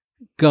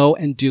 Go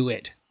and do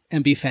it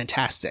and be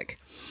fantastic.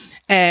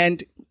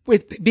 And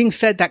with being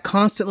fed that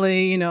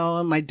constantly,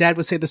 my dad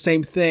would say the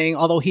same thing,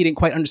 although he didn't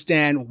quite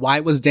understand why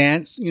it was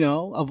dance,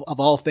 of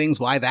all things,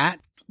 why that.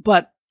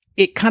 But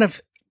it kind of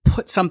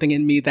put something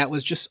in me that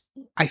was just,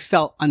 I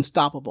felt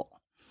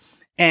unstoppable.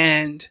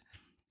 And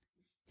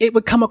it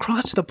would come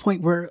across to the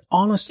point where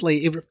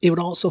honestly, it would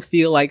also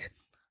feel like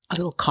a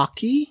little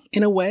cocky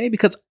in a way,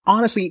 because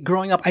honestly,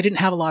 growing up, I didn't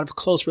have a lot of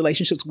close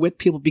relationships with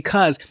people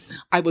because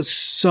I was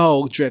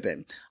so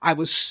driven. I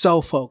was so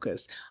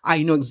focused.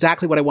 I knew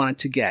exactly what I wanted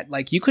to get.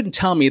 Like you couldn't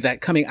tell me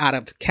that coming out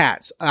of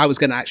CATS, I was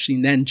going to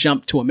actually then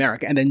jump to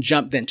America and then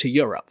jump then to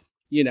Europe.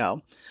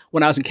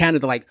 When I was in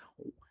Canada, like,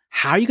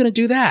 how are you going to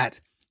do that?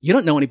 You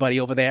don't know anybody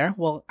over there.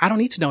 Well, I don't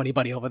need to know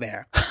anybody over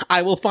there.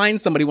 I will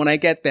find somebody when I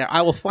get there.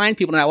 I will find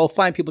people and I will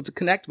find people to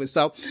connect with.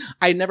 So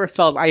I never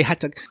felt I had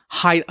to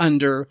hide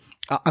under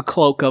a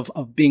cloak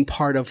of being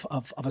part of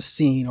a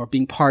scene or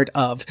being part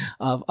of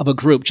a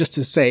group just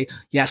to say,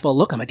 yes, well,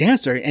 look, I'm a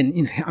dancer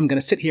and I'm going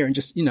to sit here and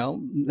just,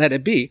 let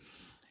it be.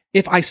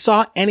 If I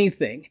saw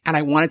anything and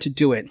I wanted to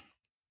do it,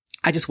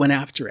 I just went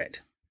after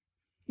it.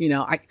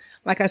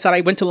 Like I said,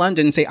 I went to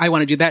London and say, I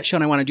want to do that show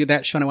and I want to do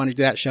that show and I want to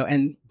do that show.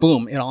 And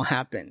boom, it all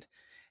happened.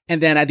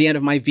 And then at the end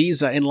of my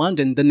visa in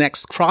London, the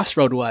next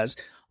crossroad was,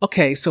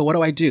 okay, so what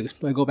do I do?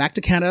 Do I go back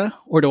to Canada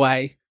or do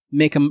I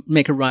make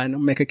a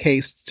run, make a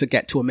case to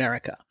get to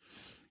America?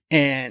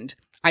 And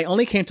I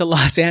only came to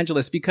Los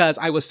Angeles because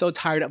I was so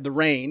tired of the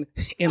rain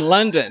in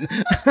London.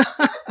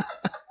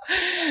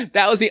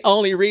 That was the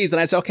only reason.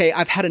 I said, okay,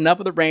 I've had enough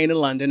of the rain in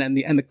London and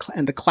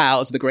the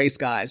clouds, the gray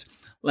skies.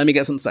 Let me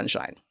get some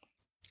sunshine.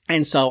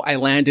 And so I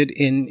landed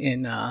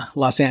in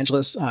Los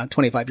Angeles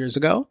 25 years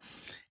ago,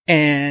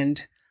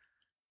 and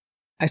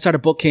I started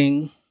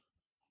booking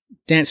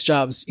dance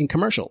jobs in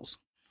commercials.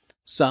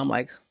 So I'm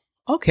like,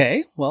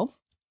 okay, well,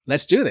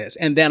 let's do this.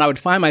 And then I would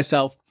find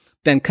myself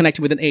then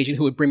connected with an agent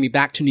who would bring me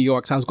back to New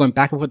York. So I was going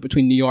back and forth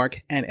between New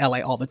York and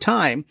LA all the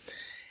time.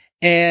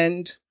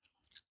 And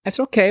I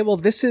said, okay, well,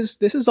 this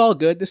is all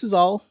good. This is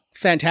all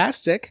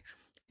fantastic.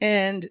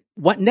 And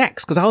what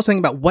next? Because I was thinking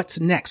about what's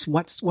next.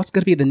 What's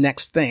going to be the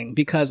next thing?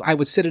 Because I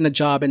would sit in a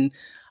job, and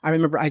I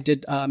remember I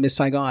did Miss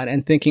Saigon,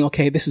 and thinking,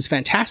 okay, this is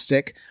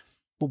fantastic,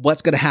 but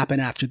what's going to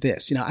happen after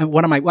this? And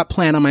what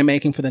plan am I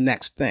making for the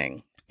next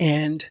thing?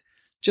 And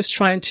just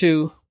trying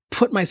to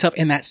put myself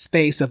in that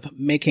space of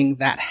making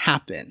that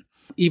happen,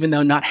 even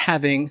though not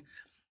having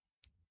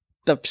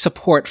the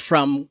support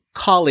from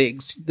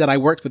colleagues that I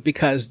worked with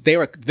because they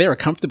were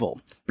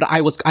comfortable. But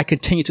I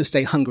continued to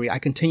stay hungry. I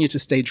continued to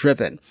stay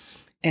driven.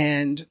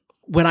 And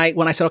when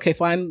I said, okay,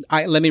 fine,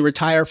 let me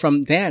retire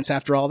from dance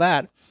after all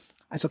that,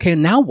 I said, okay,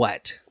 now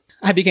what?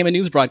 I became a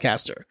news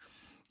broadcaster,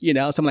 you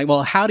know? So I'm like,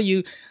 well,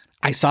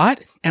 I saw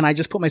it and I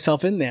just put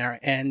myself in there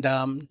and,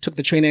 took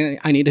the training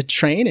I needed to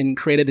train and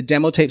created the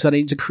demo tapes that I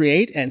needed to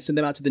create and send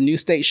them out to the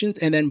news stations.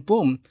 And then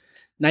boom,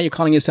 now you're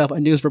calling yourself a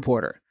news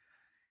reporter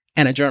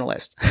and a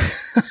journalist.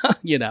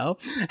 You know,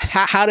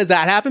 how does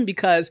that happen?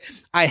 Because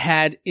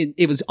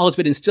it was always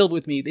been instilled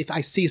with me. If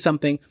I see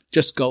something,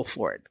 just go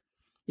for it.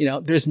 You know,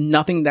 there's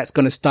nothing that's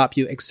going to stop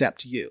you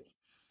except you.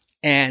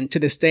 And to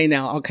this day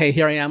now, okay,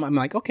 here I am. I'm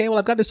like, okay, well,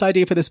 I've got this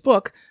idea for this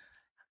book.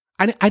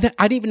 I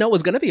didn't even know it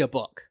was going to be a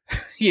book.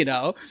 You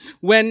know,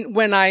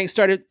 when I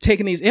started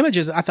taking these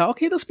images, I thought,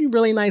 okay, this will be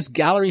really nice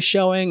gallery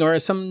showing or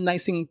some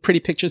nice pretty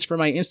pictures for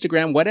my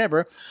Instagram,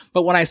 whatever.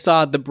 But when I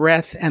saw the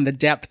breadth and the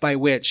depth by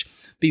which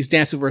these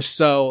dances were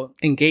so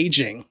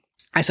engaging,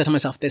 I said to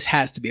myself, this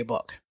has to be a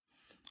book.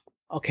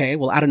 Okay,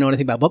 well, I don't know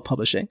anything about book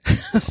publishing.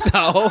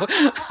 So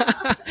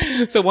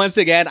once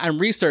again, I'm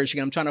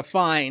researching. I'm trying to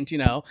find, you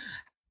know,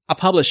 a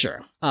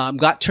publisher.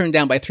 Got turned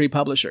down by 3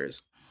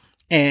 publishers.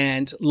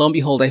 And lo and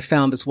behold, I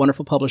found this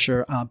wonderful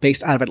publisher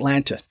based out of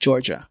Atlanta,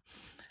 Georgia.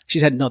 She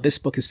said, no, this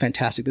book is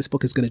fantastic. This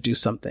book is going to do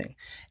something.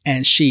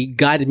 And she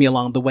guided me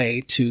along the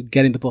way to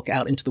getting the book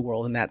out into the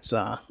world. And that's,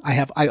 I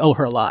owe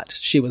her a lot.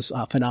 She was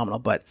phenomenal.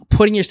 But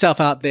putting yourself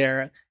out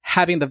there,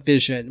 having the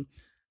vision,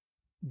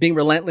 being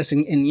relentless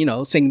in you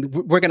know, saying,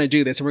 we're going to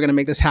do this and we're going to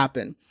make this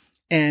happen.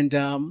 And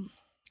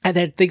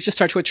then things just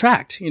start to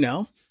attract, you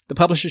know, the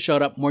publisher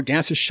showed up, more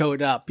dancers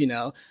showed up, you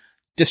know,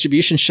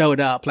 distribution showed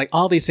up, like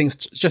all these things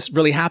just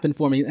really happened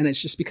for me. And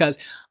it's just because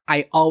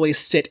I always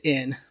sit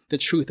in the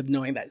truth of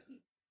knowing that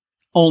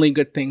only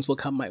good things will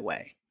come my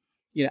way.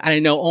 You know, I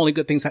know only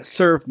good things that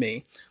serve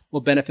me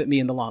will benefit me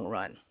in the long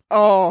run.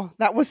 Oh,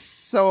 that was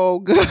so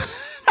good.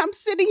 I'm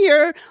sitting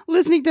here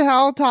listening to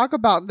Hal talk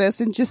about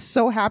this and just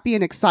so happy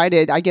and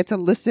excited. I get to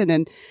listen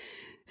and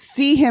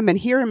see him and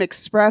hear him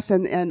express.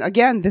 And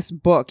again, this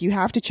book, you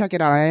have to check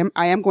it out.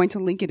 I am going to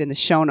link it in the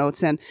show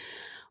notes. And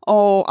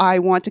oh, I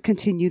want to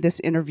continue this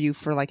interview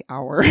for like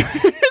hours,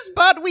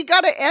 but we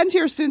got to end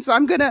here soon. So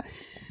I'm going to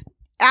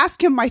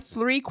ask him my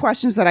 3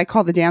 questions that I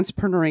call the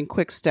Dancepreneuring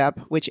Quick Step,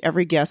 which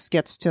every guest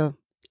gets to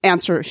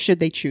answer should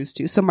they choose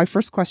to. So my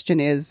first question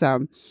is,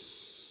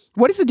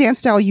 what is the dance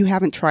style you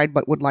haven't tried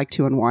but would like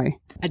to, and why?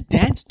 A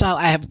dance style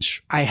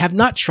I have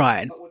not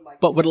tried,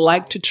 but would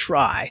like to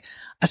try.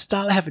 A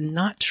style I have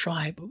not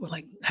tried, but would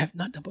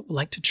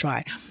like to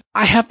try.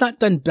 I have not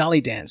done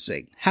belly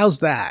dancing. How's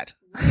that?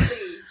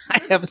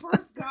 The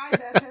first guy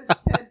that has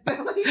said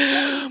belly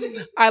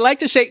dancing. I like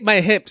to shake my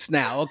hips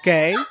now,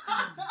 okay?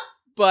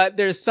 But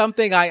there's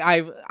something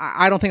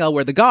I don't think I'll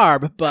wear the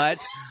garb,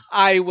 but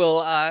I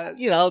will,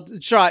 you know,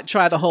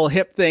 try the whole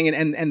hip thing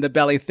and the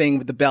belly thing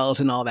with the bells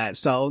and all that.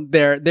 So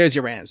there's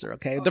your answer,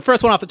 okay? The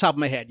first one off the top of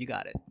my head, you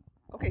got it.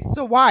 Okay,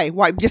 so why?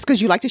 Why? Just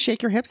because you like to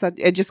shake your hips?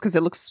 Just because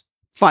it looks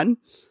fun?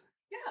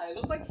 Yeah, it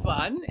looks like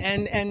fun,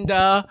 and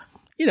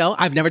you know,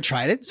 I've never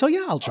tried it, so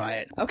yeah, I'll try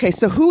it. Okay,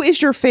 so who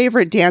is your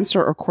favorite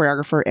dancer or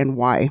choreographer and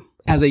why?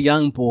 As a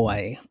young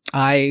boy,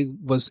 I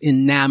was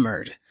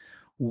enamored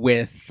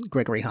with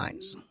Gregory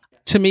Hines.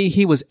 To me,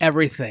 he was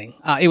everything.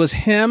 It was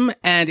him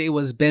and it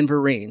was Ben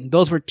Vereen.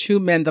 Those were 2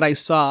 men that I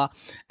saw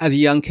as a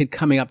young kid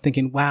coming up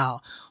thinking,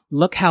 wow,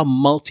 look how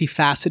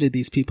multifaceted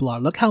these people are.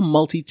 Look how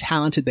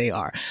multi-talented they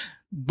are.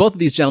 Both of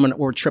these gentlemen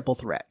were triple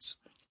threats.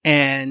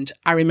 And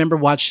I remember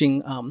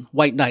watching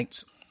White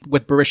Nights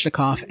with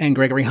Baryshnikov and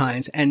Gregory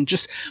Hines, and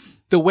just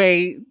the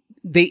way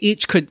they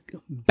each could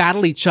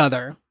battle each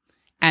other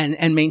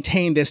and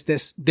maintain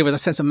this, there was a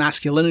sense of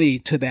masculinity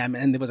to them,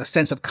 and there was a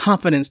sense of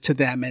confidence to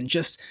them, and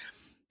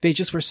they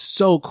just were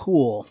so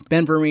cool.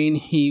 Ben Vereen,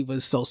 he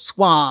was so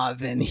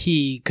suave and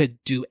he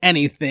could do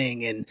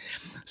anything. And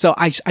so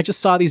I just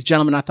saw these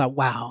gentlemen. I thought,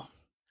 wow,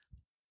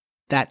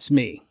 that's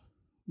me.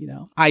 You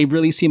know, I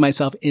really see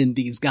myself in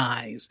these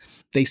guys.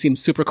 They seemed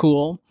super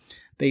cool.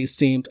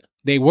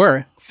 They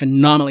were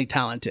phenomenally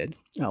talented.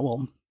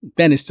 Well,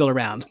 Ben is still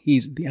around.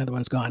 The other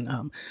one's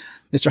gone.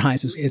 Mr.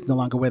 Hines is no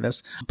longer with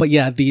us. But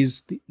yeah,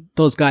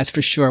 those guys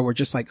for sure were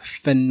just like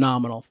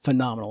phenomenal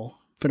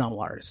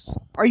artists.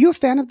 Are you a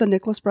fan of the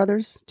Nicholas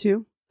Brothers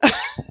too?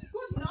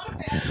 Who's not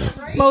a fan of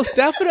them, right? Most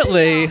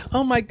definitely.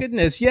 Oh my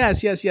goodness.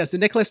 Yes. The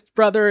Nicholas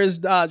Brothers,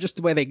 just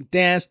the way they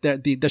dance,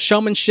 the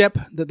showmanship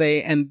that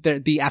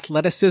the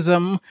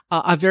athleticism.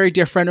 A very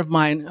dear friend of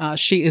mine,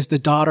 she is the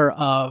daughter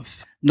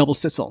of Noble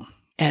Sissel.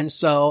 And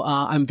so,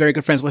 I'm very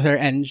good friends with her,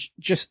 and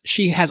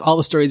she has all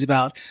the stories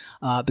about,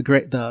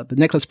 the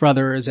Nicholas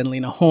Brothers and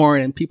Lena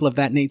Horne and people of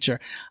that nature.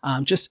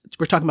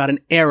 We're talking about an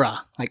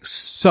era, like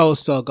so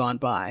gone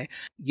by.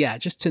 Yeah,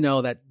 just to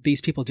know that these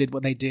people did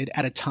what they did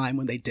at a time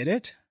when they did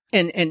it.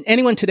 And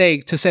anyone today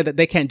to say that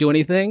they can't do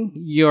anything,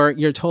 you're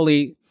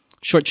totally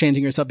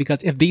shortchanging yourself, because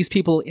if these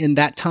people in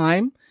that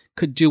time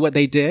could do what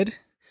they did,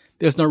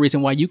 there's no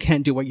reason why you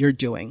can't do what you're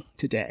doing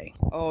today.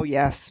 Oh,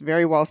 yes.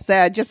 Very well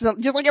said. Just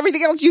like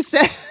everything else you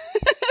said.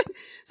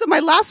 So my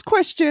last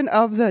question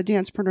of the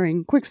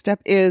Dancepreneuring Quick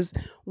Step is,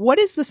 what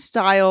is the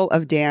style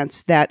of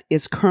dance that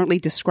is currently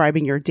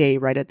describing your day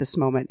right at this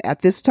moment,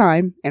 at this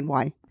time, and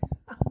why?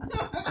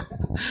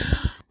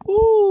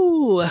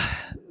 Ooh,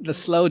 the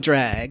slow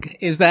drag.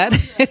 Is that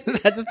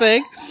the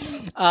thing?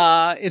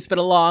 It's been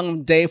a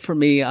long day for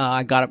me.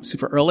 I got up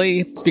super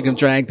early. Speaking of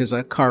drag, there's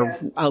a car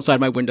outside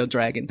my window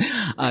drag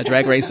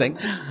racing.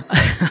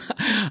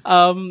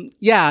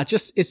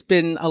 It's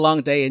been a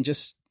long day and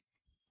just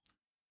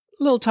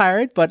a little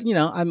tired, but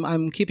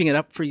I'm keeping it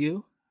up for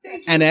you.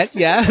 Annette,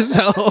 yeah.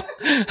 So,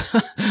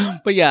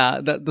 but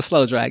yeah, the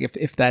slow drag.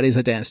 If that is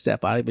a dance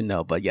step, I don't even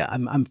know. But yeah,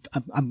 I'm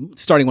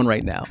starting one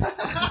right now.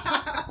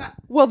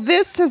 Well,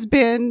 this has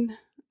been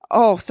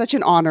such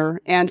an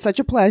honor and such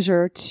a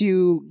pleasure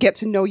to get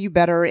to know you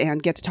better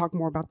and get to talk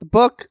more about the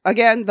book.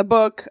 Again, the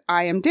book,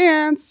 I Am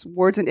Dance,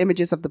 Words and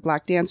Images of the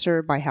Black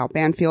Dancer by Hal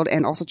Banfield.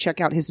 And also check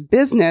out his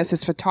business,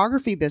 his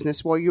photography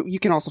business. Well, you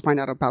can also find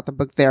out about the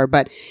book there,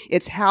 but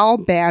it's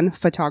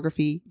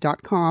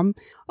halbanphotography.com.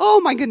 Oh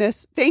my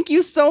goodness. Thank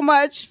you so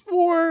much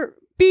for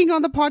being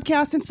on the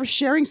podcast and for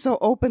sharing so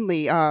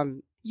openly.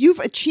 You've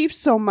achieved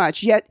so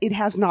much, yet it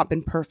has not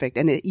been perfect.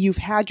 And you've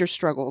had your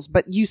struggles,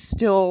 but you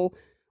still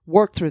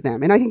work through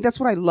them. And I think that's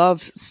what I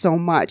love so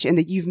much. And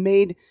that you've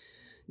made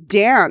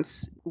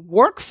dance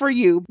work for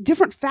you,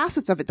 different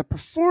facets of it, the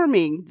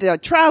performing, the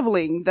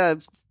traveling,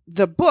 the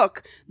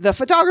book, the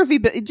photography,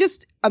 but it's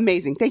just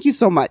amazing. Thank you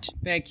so much.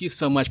 Thank you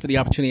so much for the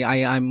opportunity.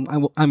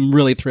 I'm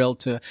really thrilled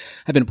to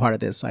have been a part of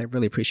this. I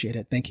really appreciate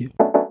it. Thank you.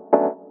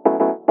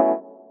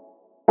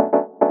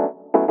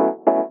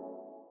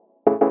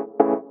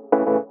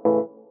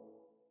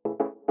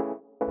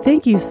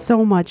 Thank you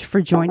so much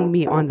for joining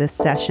me on this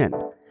session.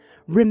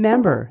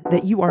 Remember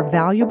that you are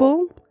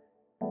valuable,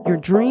 your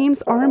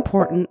dreams are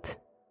important,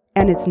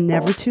 and it's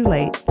never too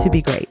late to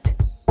be great.